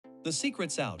The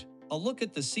secret's out. A look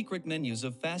at the secret menus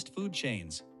of fast food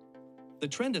chains. The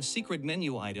trend of secret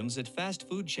menu items at fast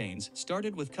food chains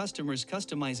started with customers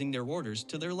customizing their orders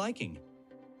to their liking.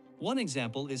 One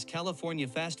example is California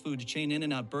fast food chain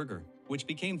In-N-Out Burger, which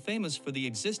became famous for the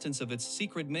existence of its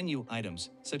secret menu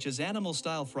items, such as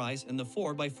animal-style fries and the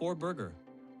 4x4 burger.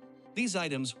 These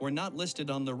items were not listed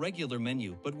on the regular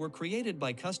menu but were created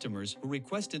by customers who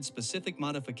requested specific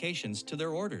modifications to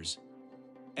their orders.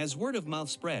 As word of mouth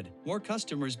spread, more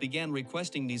customers began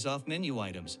requesting these off-menu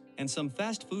items, and some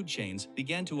fast food chains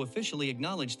began to officially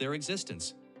acknowledge their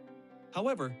existence.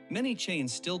 However, many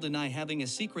chains still deny having a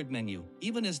secret menu,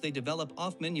 even as they develop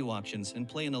off-menu options and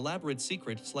play an elaborate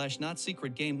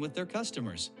secret/not-secret game with their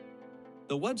customers.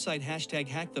 The website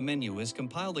 #HackTheMenu has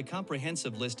compiled a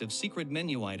comprehensive list of secret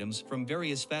menu items from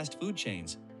various fast food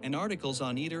chains, and articles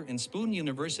on Eater and Spoon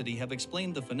University have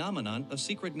explained the phenomenon of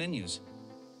secret menus.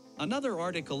 Another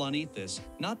article on Eat This,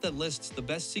 Not That lists the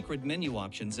best secret menu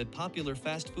options at popular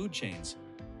fast food chains.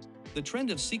 The trend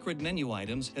of secret menu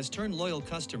items has turned loyal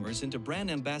customers into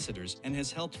brand ambassadors and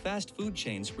has helped fast food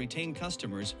chains retain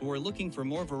customers who are looking for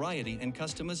more variety and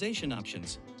customization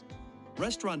options.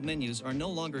 Restaurant menus are no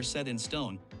longer set in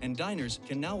stone, and diners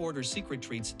can now order secret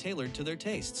treats tailored to their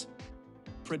tastes.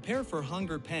 Prepare for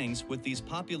hunger pangs with these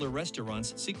popular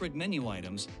restaurants' secret menu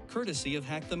items, courtesy of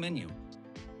Hack the Menu.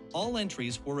 All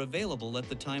entries were available at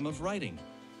the time of writing.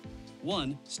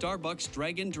 1. Starbucks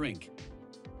Dragon Drink.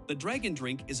 The Dragon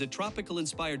Drink is a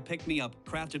tropical-inspired pick-me-up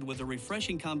crafted with a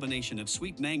refreshing combination of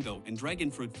sweet mango and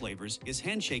dragon fruit flavors, is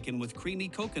handshaken with creamy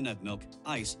coconut milk,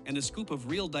 ice, and a scoop of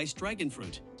real diced dragon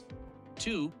fruit.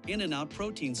 2. In-N-Out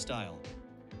Protein Style.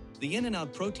 The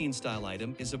In-N-Out Protein Style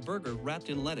item is a burger wrapped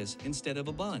in lettuce instead of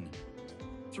a bun.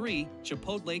 3.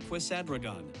 Chipotle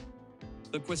Quesadragon.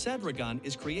 The Quesadragon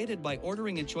is created by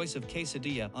ordering a choice of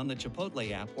quesadilla on the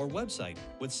Chipotle app or website,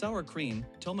 with sour cream,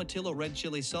 tomatillo red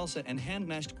chili salsa and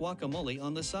hand-mashed guacamole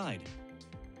on the side.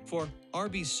 4.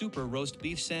 Arby's Super Roast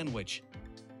Beef Sandwich.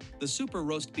 The Super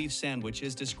Roast Beef Sandwich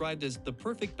is described as the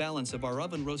perfect balance of our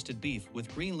oven-roasted beef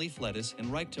with green leaf lettuce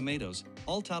and ripe tomatoes,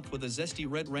 all topped with a zesty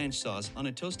red ranch sauce on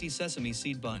a toasty sesame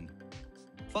seed bun.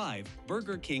 5.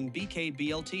 Burger King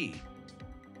BK-BLT.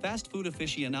 Fast food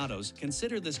aficionados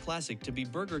consider this classic to be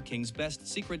Burger King's best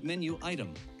secret menu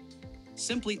item.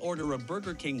 Simply order a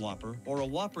Burger King Whopper or a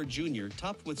Whopper Jr.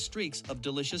 topped with streaks of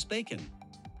delicious bacon.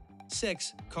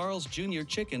 6. Carl's Jr.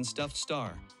 Chicken Stuffed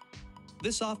Star.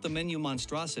 This off-the-menu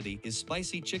monstrosity is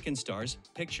spicy chicken stars,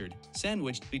 pictured,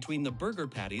 sandwiched between the burger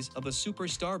patties of a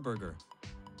superstar burger.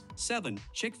 7.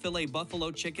 Chick-fil-A Buffalo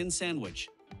Chicken Sandwich.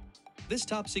 This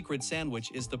top-secret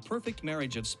sandwich is the perfect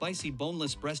marriage of spicy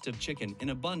boneless breast of chicken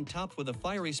in a bun topped with a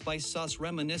fiery spice sauce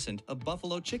reminiscent of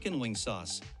buffalo chicken wing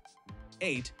sauce.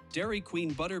 8. Dairy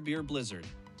Queen Butterbeer Blizzard.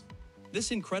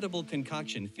 This incredible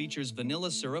concoction features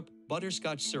vanilla syrup,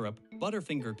 butterscotch syrup,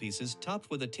 Butterfinger pieces topped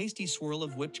with a tasty swirl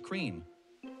of whipped cream.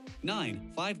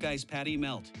 9. Five Guys Patty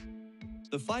Melt.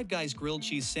 The Five Guys grilled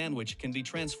cheese sandwich can be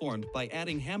transformed by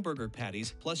adding hamburger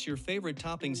patties plus your favorite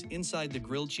toppings inside the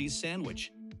grilled cheese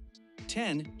sandwich.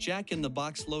 10. Jack in the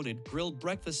Box Loaded Grilled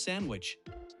Breakfast Sandwich.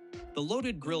 The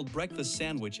loaded grilled breakfast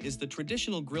sandwich is the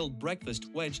traditional grilled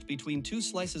breakfast wedged between two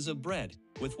slices of bread,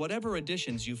 with whatever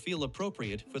additions you feel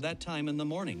appropriate for that time in the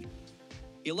morning.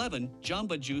 11.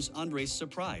 Jamba Juice Andres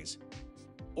Surprise.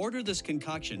 Order this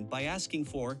concoction by asking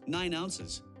for 9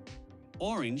 ounces.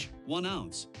 Orange, 1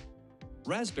 ounce.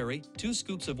 Raspberry, 2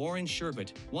 scoops of orange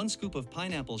sherbet, 1 scoop of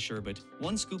pineapple sherbet,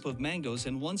 1 scoop of mangoes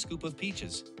and 1 scoop of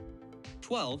peaches.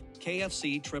 12.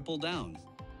 KFC Triple Down.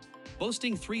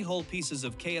 Boasting 3 whole pieces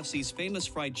of KFC's famous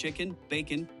fried chicken,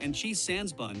 bacon, and cheese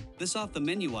sans bun, this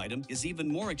off-the-menu item is even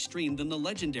more extreme than the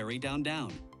legendary Down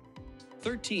Down.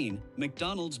 13.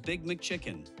 McDonald's Big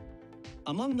McChicken.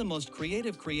 Among the most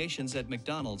creative creations at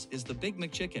McDonald's is the Big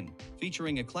McChicken,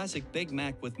 featuring a classic Big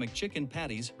Mac with McChicken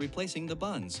patties replacing the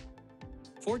buns.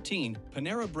 14.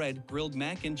 Panera Bread Grilled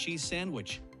Mac and Cheese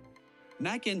Sandwich.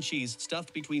 Mac and cheese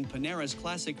stuffed between Panera's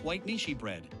classic white nishi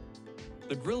bread.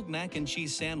 The grilled mac and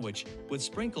cheese sandwich,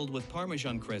 sprinkled with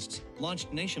Parmesan crisps,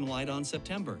 launched nationwide on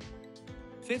September.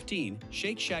 15.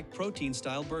 Shake Shack Protein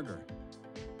Style Burger.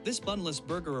 This bunless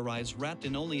burger arrives wrapped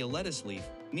in only a lettuce leaf,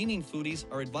 meaning foodies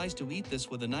are advised to eat this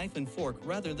with a knife and fork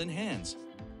rather than hands.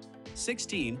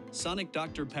 16. Sonic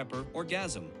Dr. Pepper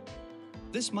Orgasm.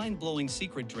 This mind-blowing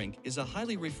secret drink is a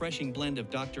highly refreshing blend of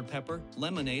Dr. Pepper,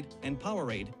 lemonade, and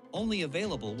Powerade, only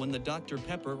available when the Dr.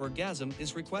 Pepper Orgasm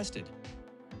is requested.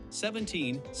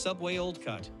 17. Subway Old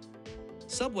Cut.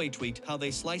 Subway tweaked how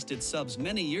they sliced its subs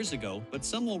many years ago, but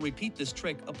some will repeat this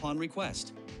trick upon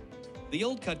request. The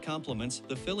old cut complements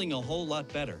the filling a whole lot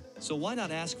better, so why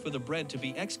not ask for the bread to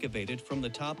be excavated from the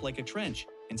top like a trench,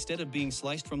 instead of being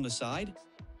sliced from the side?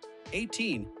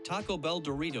 18. Taco Bell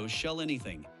Doritos Shell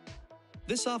Anything.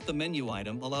 This off-the-menu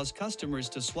item allows customers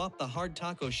to swap the hard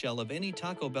taco shell of any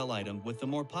Taco Bell item with the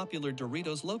more popular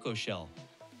Doritos Loco Shell.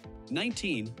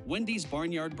 19. Wendy's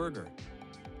Barnyard Burger.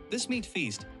 This meat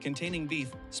feast, containing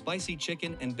beef, spicy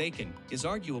chicken, and bacon, is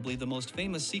arguably the most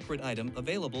famous secret item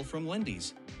available from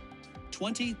Wendy's.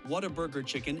 20. Whataburger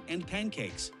Chicken and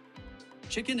Pancakes.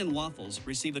 Chicken and Waffles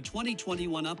receive a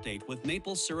 2021 update with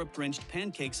maple syrup-drenched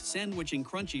pancakes sandwiching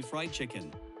crunchy fried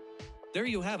chicken. There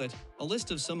you have it, a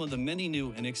list of some of the many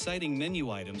new and exciting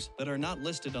menu items that are not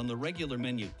listed on the regular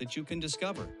menu that you can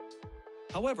discover.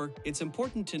 However, it's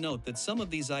important to note that some of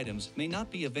these items may not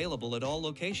be available at all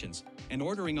locations, and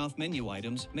ordering off menu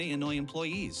items may annoy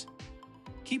employees.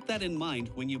 Keep that in mind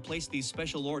when you place these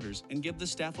special orders and give the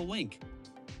staff a wink.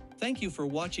 Thank you for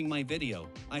watching my video.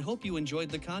 I hope you enjoyed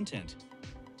the content.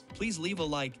 Please leave a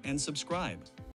like and subscribe.